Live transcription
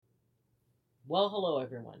Well, hello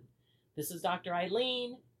everyone. This is Dr.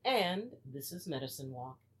 Eileen, and this is Medicine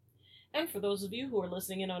Walk. And for those of you who are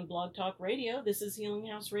listening in on Blog Talk Radio, this is Healing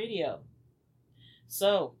House Radio.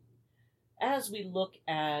 So, as we look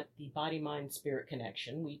at the body-mind-spirit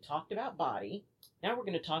connection, we talked about body. Now we're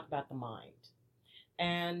going to talk about the mind.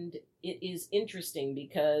 And it is interesting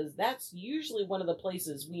because that's usually one of the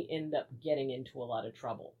places we end up getting into a lot of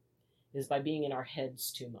trouble, is by being in our heads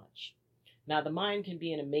too much. Now, the mind can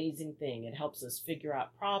be an amazing thing. It helps us figure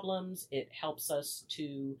out problems. It helps us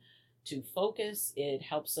to focus. It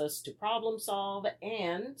helps us to problem solve.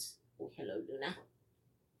 And, oh, hello, Luna.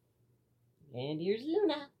 And here's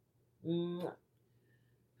Luna,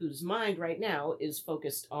 whose mind right now is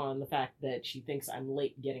focused on the fact that she thinks I'm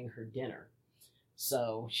late getting her dinner.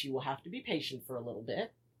 So she will have to be patient for a little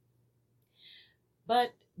bit.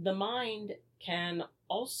 But the mind can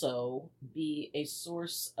also be a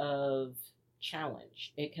source of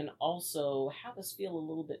challenge. It can also have us feel a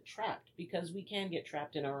little bit trapped because we can get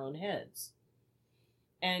trapped in our own heads.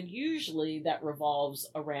 And usually that revolves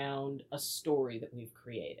around a story that we've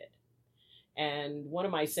created. And one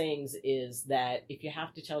of my sayings is that if you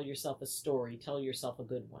have to tell yourself a story, tell yourself a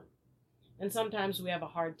good one. And sometimes we have a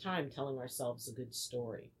hard time telling ourselves a good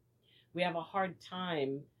story. We have a hard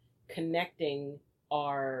time connecting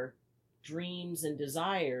our dreams and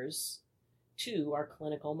desires to our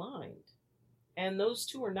clinical mind. And those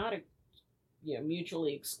two are not,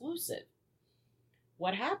 mutually exclusive.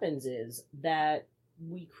 What happens is that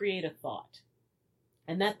we create a thought.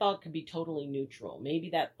 And that thought could be totally neutral. Maybe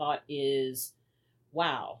that thought is,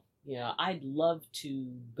 wow, I'd love to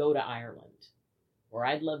go to Ireland, or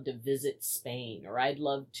I'd love to visit Spain, or I'd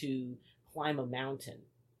love to climb a mountain.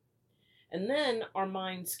 And then our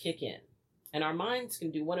minds kick in. And our minds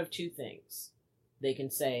can do one of two things. They can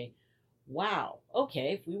say, wow,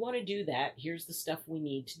 okay, if we want to do that, here's the stuff we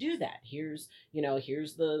need to do that. Here's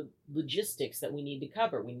the logistics that we need to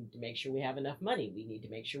cover. We need to make sure we have enough money. We need to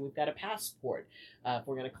make sure we've got a passport. If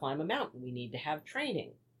we're going to climb a mountain, we need to have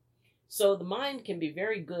training. So the mind can be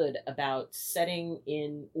very good about setting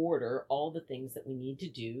in order all the things that we need to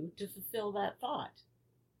do to fulfill that thought.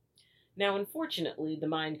 Now, unfortunately, the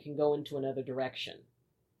mind can go into another direction.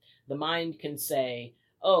 The mind can say,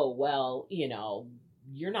 oh, well,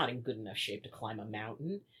 you're not in good enough shape to climb a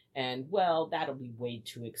mountain. And, well, that'll be way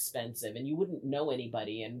too expensive. And you wouldn't know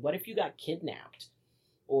anybody. And what if you got kidnapped?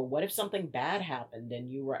 Or what if something bad happened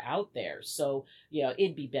and you were out there? So,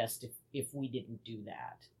 it'd be best if we didn't do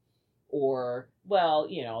that. Or, well,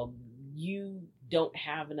 you don't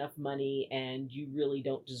have enough money and you really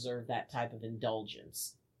don't deserve that type of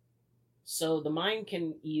indulgence. So the mind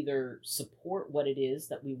can either support what it is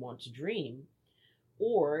that we want to dream,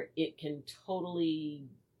 or it can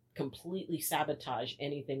completely sabotage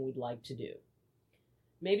anything we'd like to do.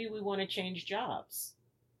 Maybe we want to change jobs.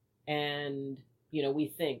 And, we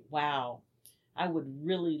think, wow, I would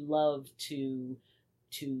really love to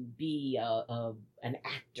be an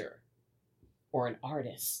actor or an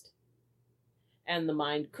artist. And the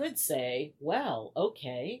mind could say, well,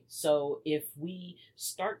 okay, so if we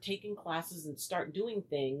start taking classes and start doing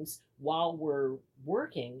things while we're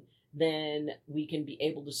working, then we can be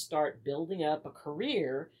able to start building up a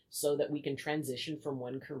career so that we can transition from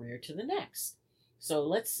one career to the next. So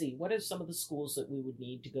let's see, what are some of the schools that we would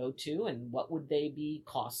need to go to, and what would they be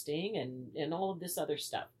costing, and all of this other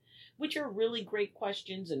stuff, which are really great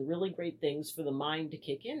questions and really great things for the mind to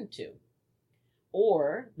kick into.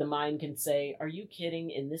 Or the mind can say, are you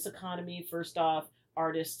kidding? In this economy, first off,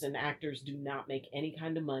 artists and actors do not make any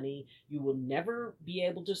kind of money. You will never be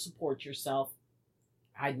able to support yourself.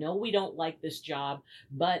 I know we don't like this job,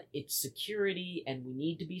 but it's security and we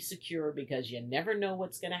need to be secure because you never know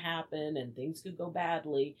what's going to happen and things could go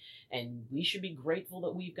badly, and we should be grateful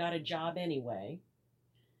that we've got a job anyway.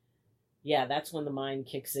 Yeah, that's when the mind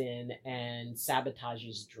kicks in and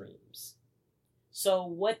sabotages dreams. So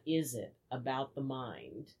what is it about the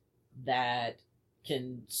mind that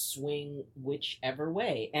can swing whichever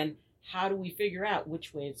way? And how do we figure out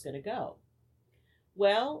which way it's going to go?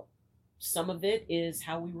 Well, some of it is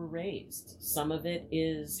how we were raised. Some of it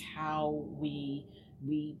is how we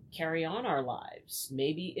carry on our lives.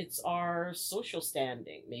 Maybe it's our social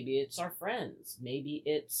standing. Maybe it's our friends. Maybe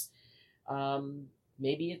it's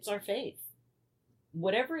our faith.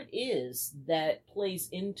 Whatever it is that plays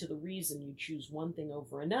into the reason you choose one thing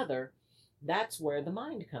over another, that's where the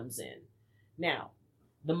mind comes in. Now,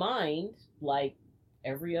 the mind, like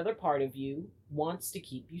every other part of you, wants to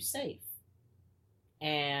keep you safe.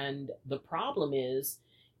 And the problem is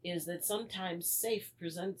that sometimes safe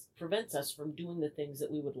prevents us from doing the things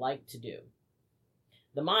that we would like to do.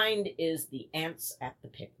 The mind is the ants at the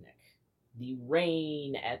picnic. the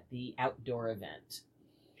rain at the outdoor event.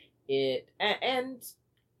 And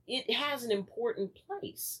it has an important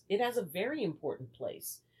place. It has a very important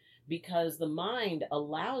place because the mind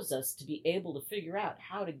allows us to be able to figure out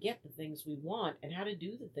how to get the things we want and how to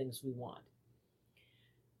do the things we want.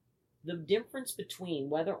 The difference between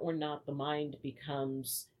whether or not the mind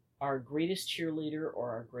becomes our greatest cheerleader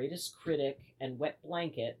or our greatest critic and wet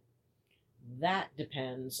blanket, that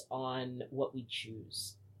depends on what we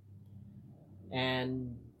choose.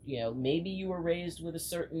 And, maybe you were raised with a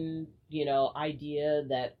certain, idea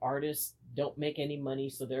that artists don't make any money,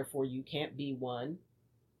 so therefore you can't be one.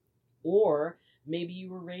 Or maybe you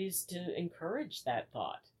were raised to encourage that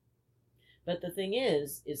thought. But the thing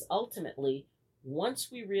is ultimately, once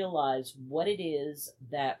we realize what it is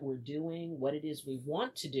that we're doing, what it is we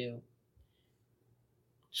want to do,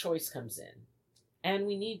 choice comes in. And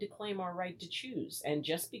we need to claim our right to choose. And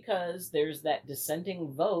just because there's that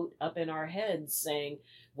dissenting vote up in our heads saying,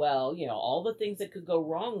 well, all the things that could go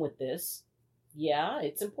wrong with this, yeah,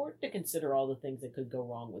 it's important to consider all the things that could go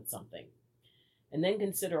wrong with something. And then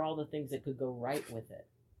consider all the things that could go right with it.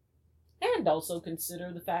 And also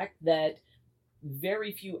consider the fact that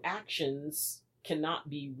very few actions cannot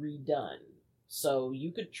be redone. So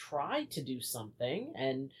you could try to do something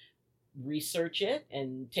and research it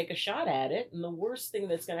and take a shot at it, and the worst thing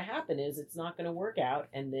that's going to happen is it's not going to work out,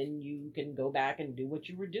 and then you can go back and do what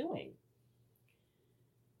you were doing.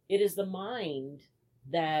 It is the mind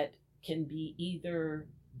that can be either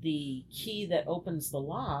the key that opens the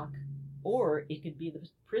lock, or it could be the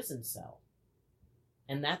prison cell.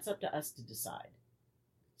 And that's up to us to decide.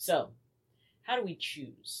 So, how do we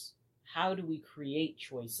choose? How do we create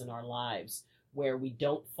choice in our lives where we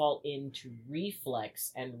don't fall into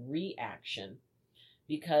reflex and reaction?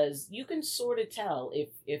 Because you can sort of tell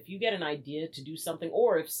if you get an idea to do something,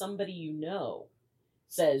 or if somebody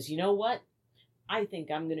says, you know what, I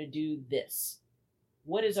think I'm going to do this.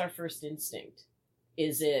 What is our first instinct?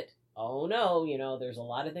 Is it, oh no, there's a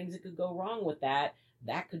lot of things that could go wrong with that.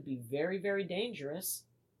 That could be very, very dangerous.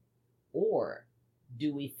 Or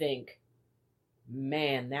do we think,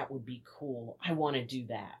 man, that would be cool. I want to do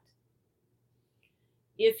that.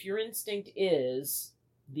 If your instinct is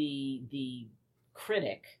the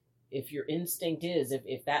critic, if your instinct is,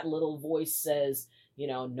 if that little voice says,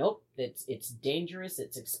 nope, it's dangerous,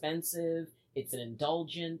 it's expensive, it's an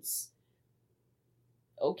indulgence,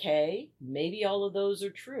 okay, maybe all of those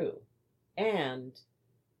are true. And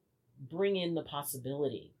bring in the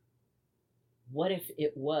possibility. What if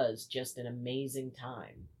it was just an amazing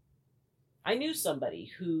time? I knew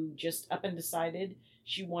somebody who just up and decided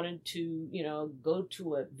she wanted to, go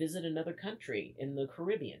to visit another country in the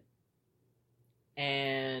Caribbean.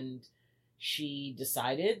 And she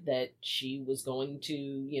decided that she was going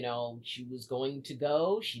to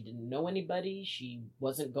go. She didn't know anybody. She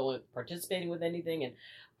wasn't participating with anything. And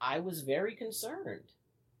I was very concerned.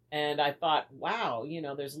 And I thought, wow,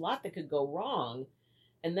 there's a lot that could go wrong.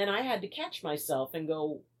 And then I had to catch myself and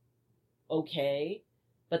go, okay,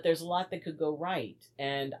 but there's a lot that could go right.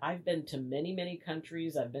 And I've been to many, many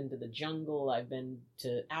countries. I've been to the jungle. I've been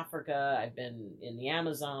to Africa. I've been in the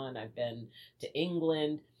Amazon. I've been to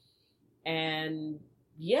England. And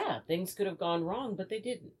yeah, things could have gone wrong, but they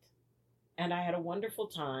didn't. And I had a wonderful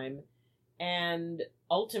time. And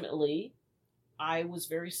ultimately, I was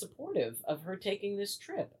very supportive of her taking this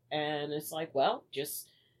trip. And it's like, well, just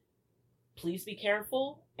please be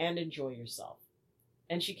careful and enjoy yourself.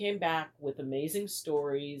 And she came back with amazing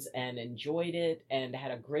stories and enjoyed it and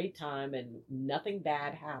had a great time, and nothing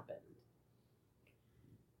bad happened.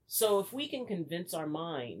 So if we can convince our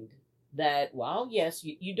mind that, well, yes,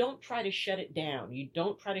 you don't try to shut it down. You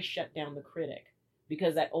don't try to shut down the critic,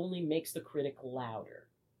 because that only makes the critic louder.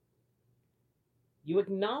 You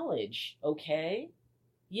acknowledge, okay,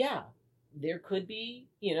 yeah, there could be,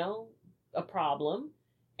 a problem,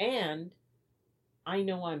 and I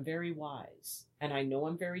know I'm very wise, and I know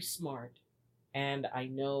I'm very smart, and I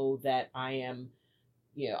know that I am,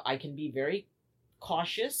 I can be very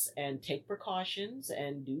cautious and take precautions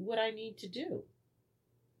and do what I need to do.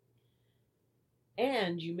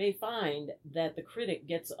 And you may find that the critic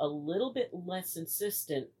gets a little bit less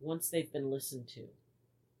insistent once they've been listened to.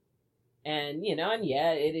 And, and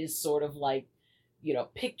yeah, it is sort of like,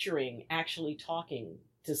 picturing actually talking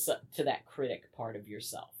to that critic part of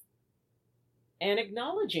yourself. And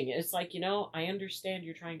acknowledging it. It's like, I understand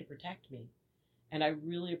you're trying to protect me. And I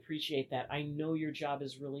really appreciate that. I know your job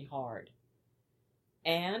is really hard.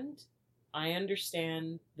 And I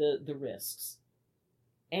understand the risks.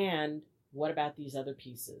 And what about these other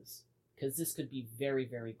pieces? Because this could be very,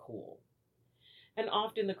 very cool. And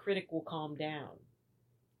often the critic will calm down.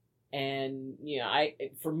 And,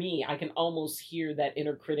 for me, I can almost hear that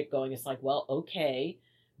inner critic going, it's like, well, okay,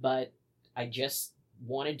 but I just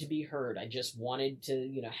wanted to be heard. I just wanted to,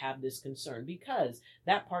 have this concern, because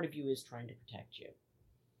that part of you is trying to protect you.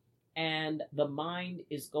 And the mind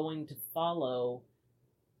is going to follow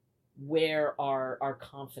where our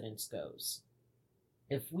confidence goes.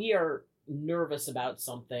 If we are nervous about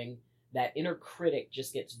something, that inner critic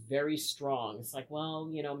just gets very strong. It's like, well,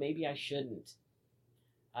 maybe I shouldn't.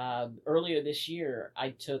 Earlier this year,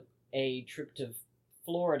 I took a trip to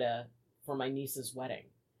Florida for my niece's wedding.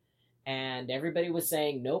 And everybody was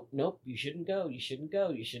saying, nope, you shouldn't go, you shouldn't go,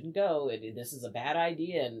 you shouldn't go. This is a bad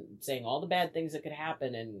idea, and saying all the bad things that could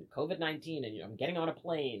happen, and COVID-19, and I'm getting on a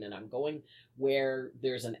plane, and I'm going where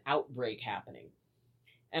there's an outbreak happening.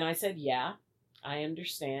 And I said, yeah, I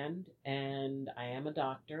understand, and I am a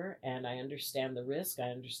doctor, and I understand the risk, I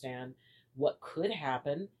understand what could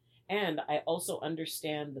happen, and I also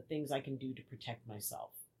understand the things I can do to protect myself.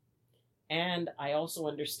 And I also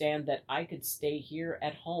understand that I could stay here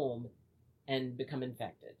at home and become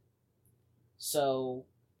infected. So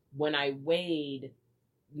when I weighed,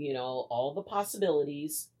 all the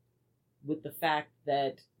possibilities with the fact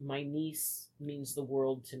that my niece means the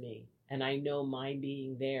world to me, and I know my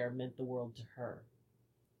being there meant the world to her.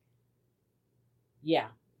 Yeah,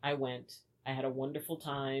 I went. I had a wonderful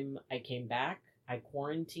time. I came back. I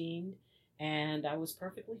quarantined, and I was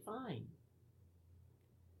perfectly fine.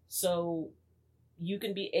 So you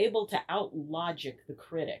can be able to out-logic the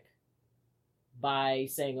critic by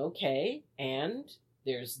saying, okay, and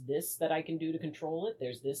there's this that I can do to control it,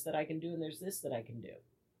 there's this that I can do, and there's this that I can do.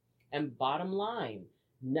 And bottom line,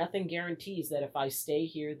 nothing guarantees that if I stay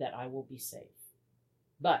here that I will be safe.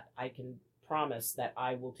 But I can promise that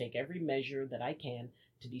I will take every measure that I can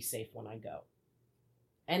to be safe when I go.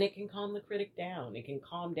 And it can calm the critic down. It can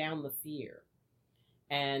calm down the fear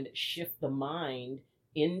and shift the mind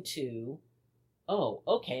into, oh,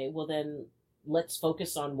 okay, well then let's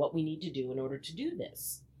focus on what we need to do in order to do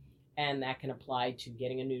this. And that can apply to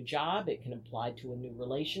getting a new job. It can apply to a new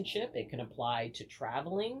relationship. It can apply to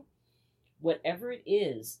traveling. Whatever it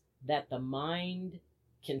is that the mind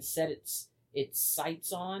can set its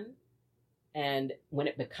sights on, and when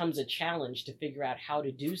it becomes a challenge to figure out how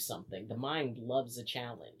to do something, the mind loves a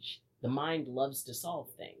challenge. The mind loves to solve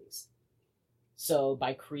things. So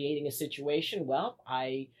by creating a situation, well,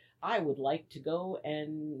 I would like to go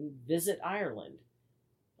and visit Ireland.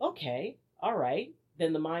 Okay, all right.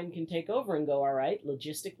 Then the mind can take over and go, all right,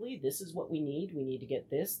 logistically, this is what we need. We need to get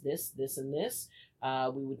this, and this.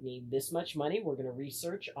 We would need this much money. We're going to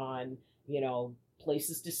research on,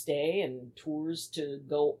 places to stay and tours to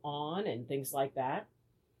go on and things like that.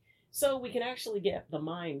 So we can actually get the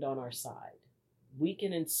mind on our side. We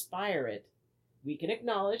can inspire it. We can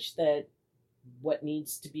acknowledge that what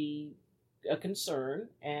needs to be a concern,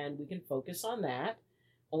 and we can focus on that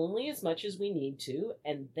only as much as we need to,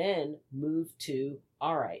 and then move to,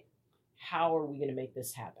 all right, how are we going to make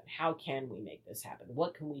this happen? How can we make this happen?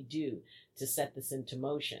 What can we do to set this into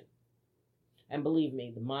motion? And believe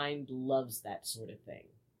me, the mind loves that sort of thing.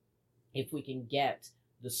 If we can get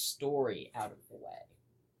the story out of the way.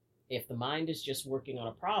 If the mind is just working on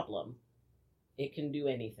a problem, it can do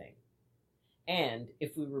anything. And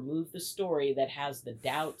if we remove the story that has the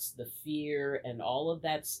doubts, the fear, and all of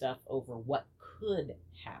that stuff over what could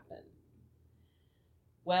happen,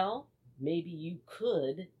 well, maybe you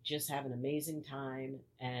could just have an amazing time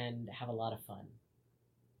and have a lot of fun.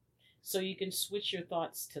 So you can switch your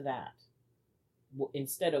thoughts to that.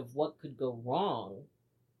 Instead of what could go wrong,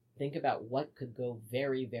 think about what could go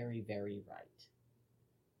very, very, very right.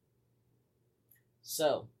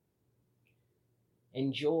 So,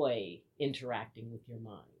 enjoy interacting with your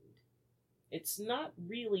mind. It's not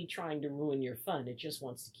really trying to ruin your fun, it just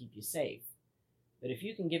wants to keep you safe. But if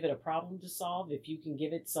you can give it a problem to solve, if you can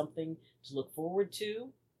give it something to look forward to,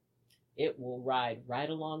 it will ride right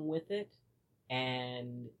along with it,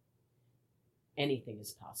 and anything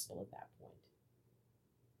is possible at that point.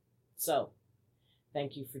 So,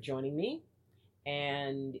 thank you for joining me.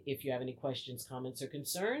 And if you have any questions, comments, or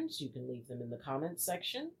concerns, you can leave them in the comments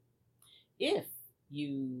section. If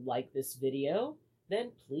you like this video, then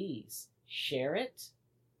please share it,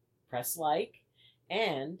 press like,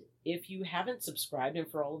 and if you haven't subscribed, and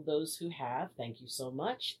for all of those who have, thank you so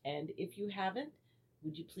much. And if you haven't,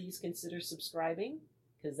 would you please consider subscribing?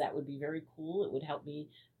 Because that would be very cool. It would help me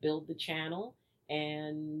build the channel,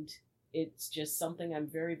 and it's just something I'm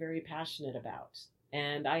very, very passionate about.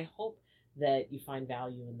 And I hope that you find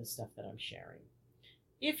value in the stuff that I'm sharing.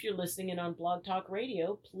 If you're listening in on Blog Talk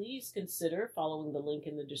Radio, please consider following the link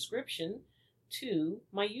in the description to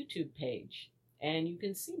my YouTube page. and you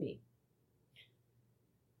can see me.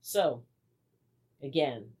 So,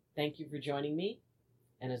 again, thank you for joining me.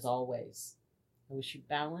 And as always, I wish you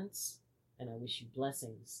balance and I wish you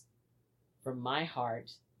blessings from my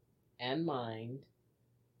heart and mind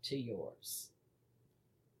to yours.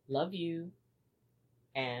 Love you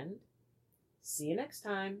and see you next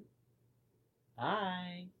time.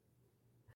 Bye.